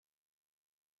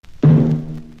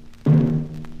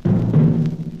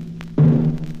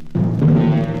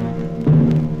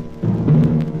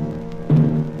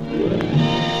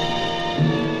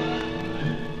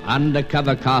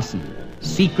Undercover Carson,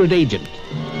 secret agent.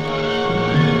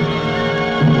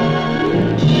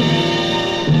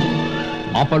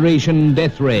 Operation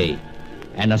Death Ray,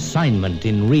 an assignment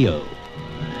in Rio.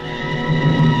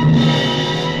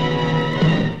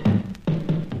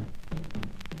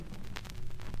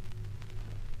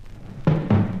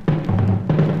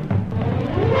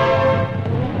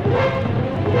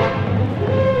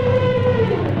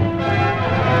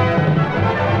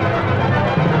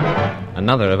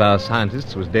 Another of our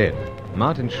scientists was dead.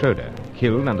 Martin Schroeder,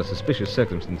 killed under suspicious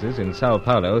circumstances in Sao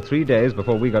Paulo 3 days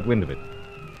before we got wind of it.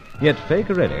 Yet Fay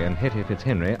Corelli and Hetty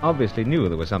Fitzhenry obviously knew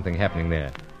there was something happening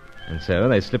there, and so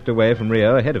they slipped away from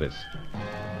Rio ahead of us.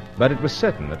 But it was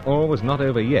certain that all was not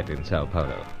over yet in Sao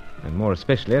Paulo, and more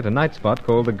especially at a night spot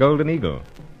called the Golden Eagle.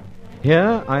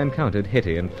 Here I encountered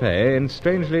Hetty and Fay in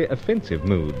strangely offensive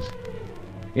moods.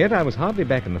 Yet I was hardly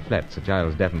back in the flat Sir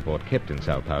Giles Davenport kept in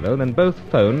Sao Paulo than both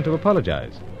phoned to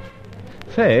apologize.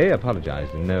 Fay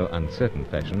apologized in no uncertain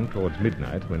fashion towards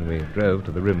midnight when we drove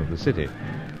to the rim of the city.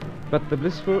 But the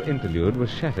blissful interlude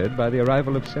was shattered by the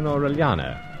arrival of Senor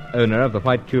Reliana, owner of the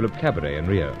White Tulip Cabaret in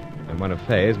Rio, and one of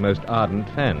Fay's most ardent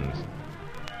fans.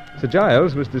 Sir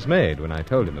Giles was dismayed when I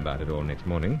told him about it all next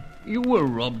morning. You were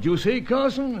robbed, you say,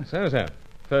 Carson? So.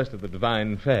 First of the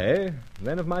divine Fay,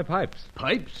 then of my pipes.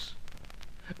 Pipes?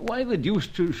 Why the deuce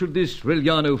should this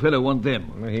Reliano fellow want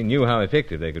them? Well, he knew how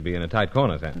effective they could be in a tight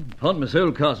corner, sir. Upon my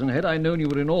soul, Carson, had I known you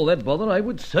were in all that bother, I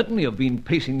would certainly have been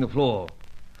pacing the floor.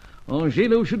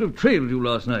 Angelo should have trailed you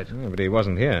last night. Oh, but he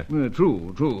wasn't here.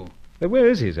 True. Where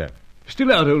is he, sir?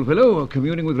 Still out, old fellow,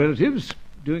 communing with relatives,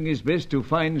 doing his best to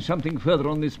find something further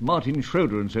on this Martin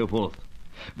Schroeder and so forth.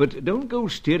 But don't go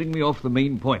steering me off the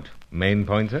main point. Main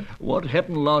point, sir? What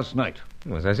happened last night?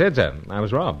 Well, as I said, sir, I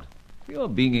was robbed. You're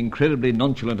being incredibly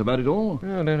nonchalant about it all.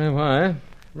 Oh, I don't know why.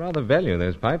 Rather value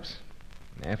those pipes.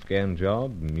 Afghan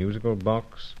job, musical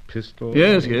box, pistol...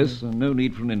 Yes, no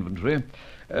need for an inventory.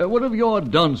 What of your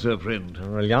dancer friend?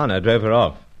 Reliana drove her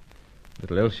off.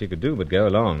 Little else she could do but go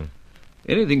along.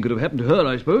 Anything could have happened to her,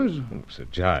 I suppose. Oh, Sir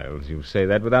Giles, you say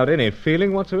that without any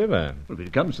feeling whatsoever. Well, if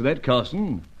it comes to that,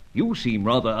 Carson, you seem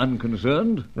rather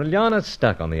unconcerned. Reliana's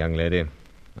stuck on the young lady.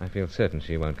 I feel certain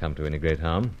she won't come to any great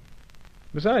harm.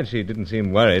 Besides, she didn't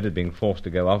seem worried at being forced to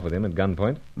go off with him at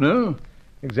gunpoint. No?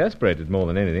 Exasperated more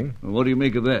than anything. What do you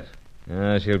make of that?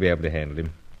 She'll be able to handle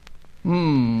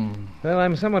him. Well,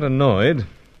 I'm somewhat annoyed.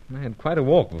 I had quite a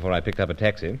walk before I picked up a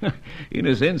taxi. In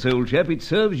a sense, old chap, it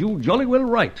serves you jolly well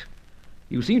right.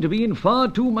 You seem to be in far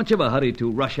too much of a hurry to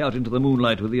rush out into the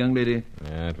moonlight with the young lady.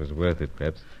 It was worth it,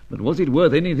 perhaps. But was it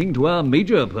worth anything to our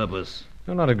major purpose?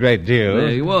 Oh, not a great deal.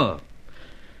 There you are.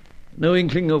 No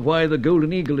inkling of why the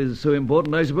Golden Eagle is so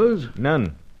important, I suppose?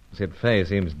 None. Except Fay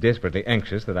seems desperately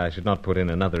anxious that I should not put in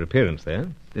another appearance there.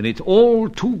 Then it's all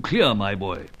too clear, my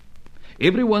boy.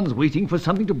 Everyone's waiting for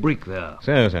something to break there.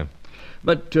 So, sir.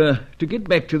 But to get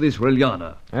back to this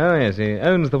Reliana... Oh, yes, he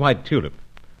owns the White Tulip.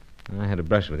 I had a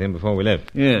brush with him before we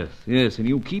left. Yes, and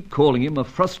you keep calling him a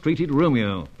frustrated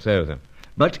Romeo. So, sir.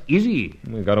 But is he?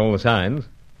 We've got all the signs.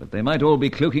 But they might all be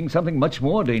cloaking something much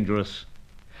more dangerous.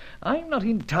 I'm not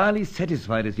entirely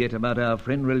satisfied as yet about our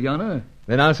friend Reliana.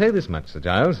 Then I'll say this much, Sir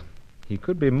Giles. He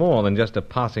could be more than just a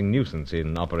passing nuisance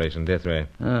in Operation Death Ray.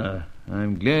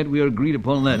 I'm glad we agreed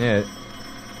upon that. Yes.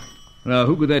 Now,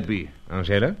 who could that be?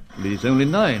 Angelo? It's only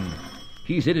 9.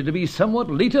 He said it to be somewhat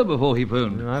later before he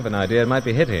phoned. I've an idea it might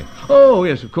be Hetty. Oh,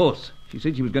 yes, of course. She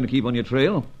said she was going to keep on your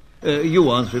trail.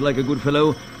 You answer it like a good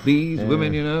fellow. These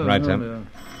women, you know... Right, sir.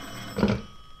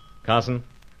 Carson?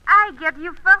 I get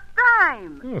you first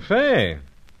time. Oh, Fay.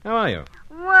 How are you?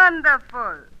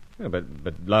 Wonderful. Oh, but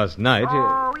last night...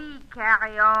 Oh, we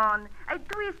carry on. I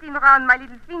twist him round my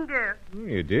little finger.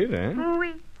 You did, eh?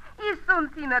 Oui. He soon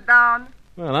simmer down.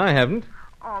 Well, I haven't.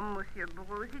 Oh, Monsieur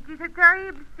Bruce, it is a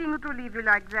terrible thing to leave you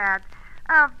like that.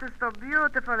 After so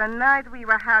beautiful a night we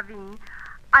were having,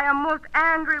 I am most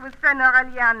angry with Senor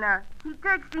Eliana. He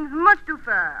takes things much too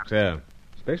far. So,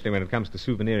 especially when it comes to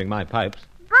souveniring my pipes.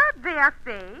 But they are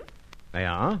safe. They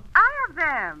are? I have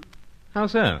them. How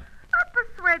so? I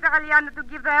persuade Eliana to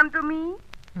give them to me.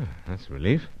 Oh, that's a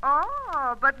relief.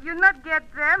 Oh, but you not get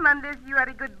them unless you are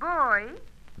a good boy.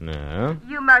 No.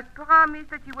 You must promise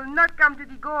that you will not come to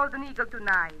the Golden Eagle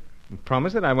tonight.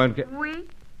 Promise that I won't get... Oui.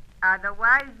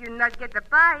 Otherwise, you'll not get the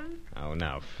pipe. Oh,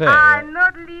 now, Fay... I'll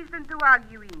not listen to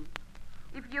arguing.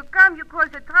 If you come, you cause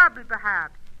a trouble,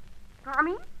 perhaps.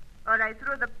 Promise? Or I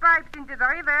throw the pipes into the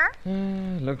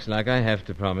river. Looks like I have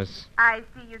to promise. I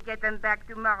see you get them back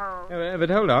tomorrow. But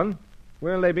hold on.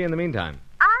 Where'll they be in the meantime?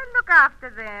 I'll look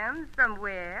after them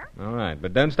somewhere. All right,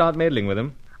 but don't start meddling with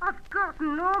them. Of course,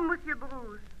 no, Monsieur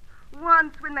Bruce.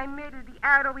 Once when my medal, the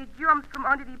arrow, it jumps from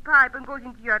under the pipe and goes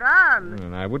into your arm.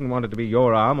 And I wouldn't want it to be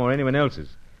your arm or anyone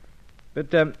else's.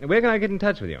 But where can I get in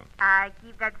touch with you? I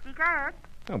keep that secret.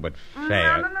 Oh, but No.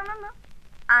 Faye...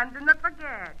 And do not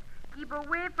forget, keep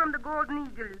away from the Golden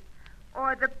Eagle,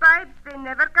 or the pipes, they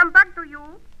never come back to you.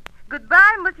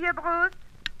 Goodbye, Monsieur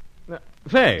Bruce.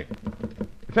 Faye!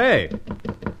 Faye!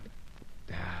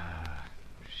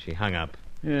 She hung up.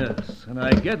 Yes, and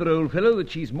I gather, old fellow, that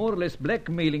she's more or less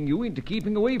blackmailing you into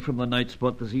keeping away from the night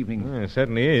spot this evening. It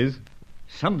certainly is.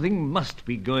 Something must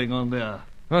be going on there.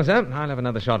 Well, sir, I'll have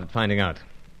another shot at finding out.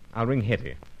 I'll ring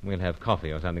Hetty. We'll have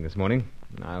coffee or something this morning.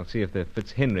 I'll see if the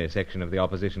Fitzhenry section of the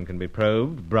opposition can be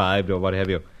probed, bribed, or what have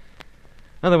you.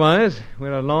 Otherwise,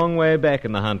 we're a long way back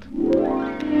in the hunt.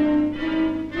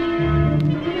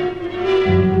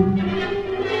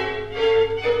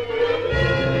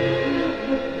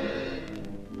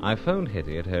 I phoned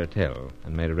Hetty at her hotel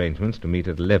and made arrangements to meet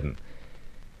at 11.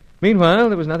 Meanwhile,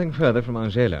 there was nothing further from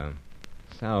Angelo.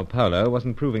 Sao Paulo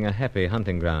wasn't proving a happy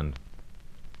hunting ground.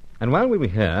 And while we were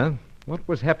here, what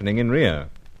was happening in Rio?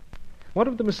 What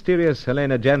of the mysterious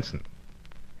Helena Jansen?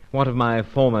 What of my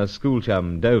former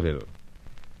school-chum, Deauville?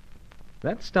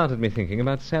 That started me thinking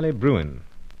about Sally Bruin.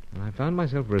 I found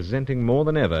myself resenting more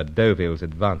than ever Deauville's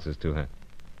advances to her.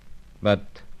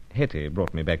 But Hetty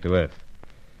brought me back to earth.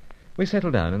 We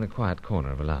settled down in a quiet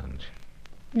corner of a lounge.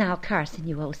 Now, Carson,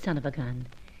 you old son of a gun,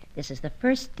 this is the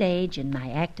first stage in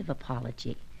my act of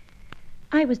apology.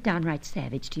 I was downright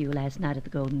savage to you last night at the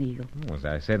Golden Eagle. Oh, as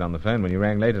I said on the phone when you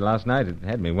rang later last night, it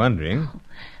had me wondering. Oh,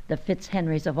 the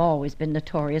Fitzhenrys have always been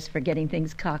notorious for getting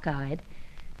things cockeyed.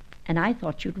 And I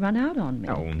thought you'd run out on me.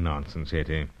 Oh, nonsense,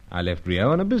 Hetty. I left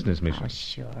Rio on a business mission.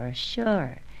 Oh,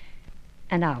 sure.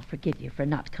 And I'll forgive you for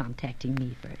not contacting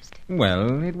me first.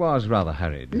 Well, it was rather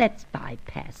hurried. Let's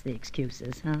bypass the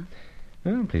excuses, huh?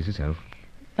 Oh, please yourself.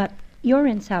 But you're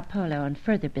in Sao Paulo on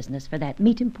further business for that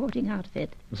meat importing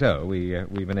outfit. So,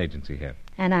 we've an agency here.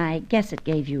 And I guess it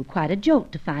gave you quite a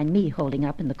jolt to find me holding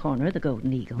up in the corner of the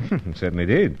Golden Eagle. Certainly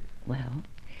did. Well,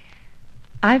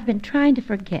 I've been trying to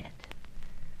forget.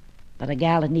 But a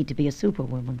gal would need to be a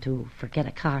superwoman to forget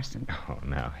a Carson. Oh,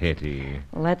 now, Hetty.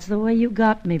 Well, that's the way you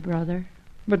got me, brother.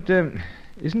 But,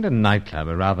 isn't a nightclub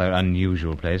a rather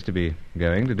unusual place to be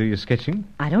going to do your sketching?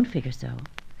 I don't figure so.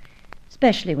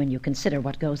 Especially when you consider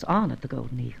what goes on at the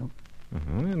Golden Eagle.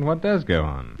 And what does go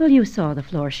on? Well, you saw the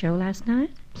floor show last night.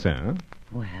 So?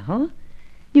 Well,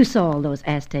 you saw all those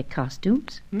Aztec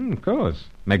costumes. Of course.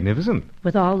 Magnificent.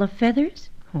 With all the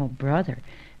feathers? Oh, brother,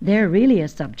 they're really a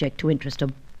subject to interest a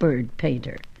bird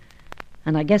painter.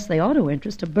 And I guess they ought to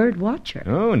interest a bird watcher.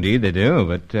 Oh, indeed they do,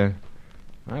 but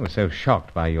I was so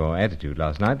shocked by your attitude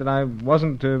last night that I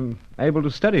wasn't able to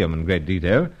study them in great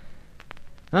detail.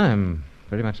 I'm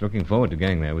very much looking forward to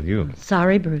going there with you.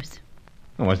 Sorry, Bruce.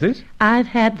 Oh, what's this? I've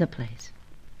had the place.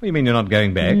 What, you mean you're not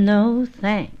going back? No,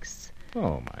 thanks.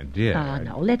 Oh, my dear.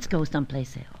 No, let's go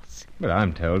someplace else. Well,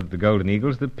 I'm told the Golden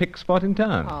Eagle's the pick spot in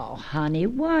town. Oh, honey,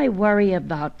 why worry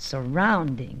about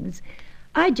surroundings?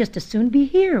 I'd just as soon be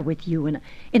here with you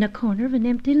in a corner of an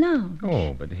empty lounge.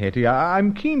 Oh, but Hetty,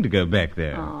 I'm keen to go back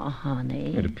there. Oh,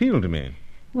 honey. It appealed to me.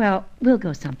 Well, we'll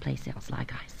go someplace else,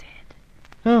 like I said.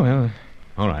 Oh, well,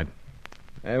 all right.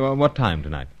 Well, what time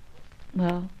tonight?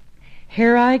 Well,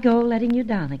 here I go letting you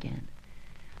down again.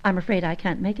 I'm afraid I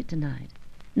can't make it tonight.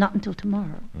 Not until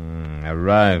tomorrow. A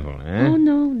rival, eh? Oh,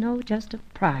 no, just a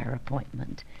prior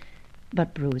appointment.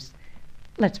 But, Bruce,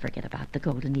 let's forget about the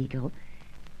Golden Eagle.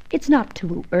 It's not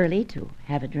too early to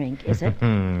have a drink, is it?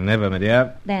 Never, my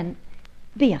dear. Then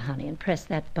be a honey and press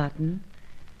that button.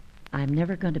 I'm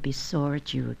never going to be sore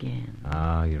at you again.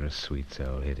 Ah, you're a sweet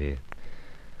soul, Hetty.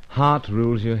 Heart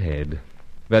rules your head.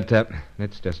 But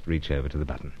let's just reach over to the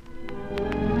button.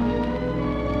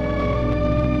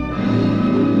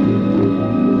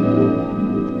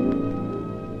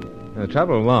 The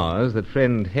trouble was that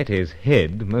friend Hetty's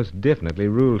head most definitely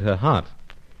ruled her heart.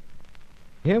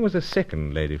 Here was a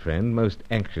second lady friend most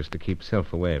anxious to keep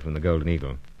self away from the Golden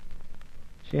Eagle.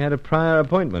 She had a prior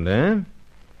appointment, eh?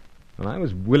 Well, I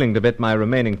was willing to bet my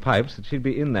remaining pipes that she'd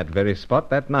be in that very spot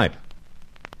that night.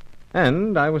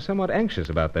 And I was somewhat anxious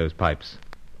about those pipes.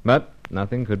 But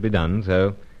nothing could be done,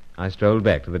 so I strolled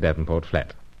back to the Davenport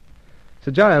flat.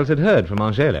 Sir Giles had heard from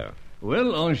Angelo.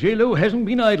 Well, Angelo hasn't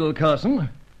been idle, Carson.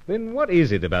 Then what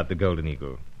is it about the Golden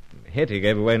Eagle? Hetty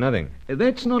gave away nothing.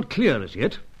 That's not clear as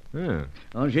yet.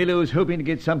 Angelo is hoping to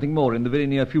get something more in the very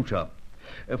near future.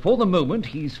 For the moment,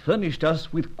 he's furnished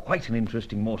us with quite an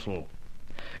interesting morsel.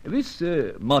 This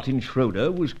Martin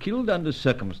Schroeder was killed under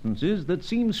circumstances that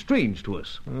seem strange to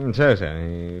us. So,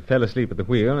 sir. He fell asleep at the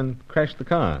wheel and crashed the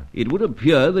car. It would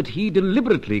appear that he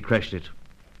deliberately crashed it.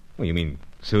 Well, you mean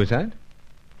suicide?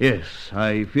 Yes,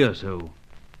 I fear so.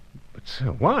 But, sir,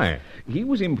 why? He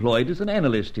was employed as an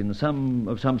analyst of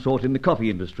some sort in the coffee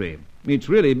industry. It's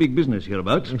really big business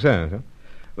hereabouts. So, sir.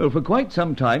 Well, for quite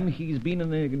some time he's been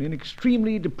in an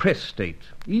extremely depressed state,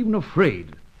 even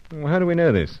afraid. Well, how do we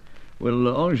know this?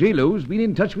 Well, Angelo's been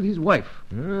in touch with his wife.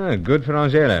 Ah, good for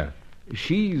Angelo.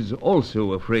 She's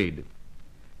also afraid.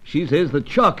 She says that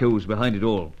Charcot's behind it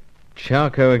all.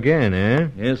 Charcot again, eh?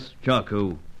 Yes,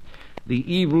 Charcot.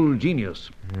 The evil genius.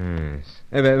 Yes.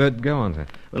 But go on, sir.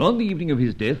 Well, on the evening of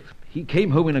his death, he came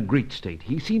home in a great state.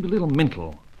 He seemed a little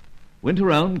mental. Went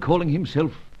around calling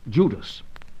himself Judas.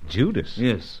 Judas?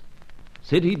 Yes.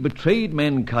 Said he'd betrayed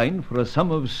mankind for a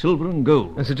sum of silver and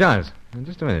gold. Sir Giles,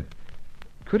 just a minute.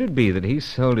 Could it be that he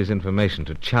sold his information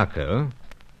to Charcot,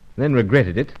 then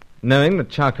regretted it, knowing that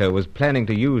Charcot was planning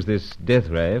to use this death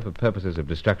ray for purposes of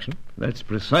destruction? That's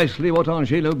precisely what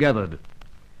Angelo gathered.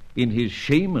 In his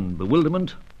shame and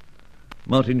bewilderment,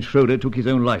 Martin Schroeder took his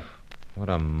own life. What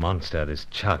a monster this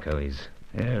Charcot is.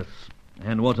 Yes,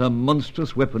 and what a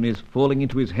monstrous weapon is falling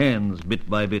into his hands bit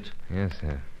by bit. Yes,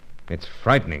 sir. It's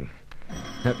frightening.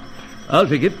 I'll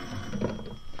take it.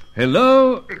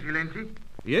 Hello? Excellency,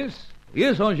 Yes?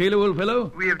 Yes, Angelo, old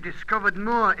fellow? we have discovered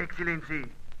more, Excellency.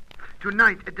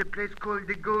 Tonight at the place called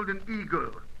the Golden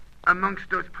Eagle. Amongst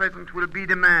those present will be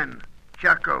the man,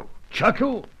 Charcot.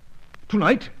 Charcot?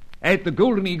 Tonight? At the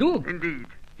Golden Eagle? Indeed.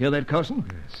 Hear that, Carson?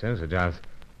 So, Sir Giles.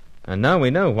 And now we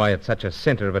know why it's such a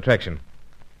centre of attraction.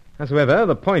 Howsoever,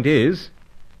 the point is,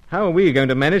 how are we going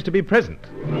to manage to be present?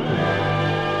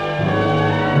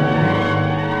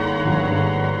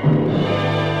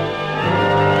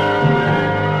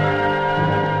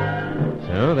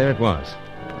 So there it was.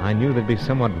 I knew there'd be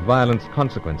somewhat violent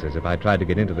consequences if I tried to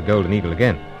get into the Golden Eagle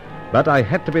again. But I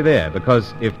had to be there,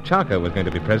 because if Charcot was going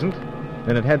to be present,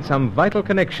 then it had some vital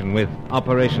connection with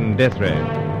Operation Death Ray.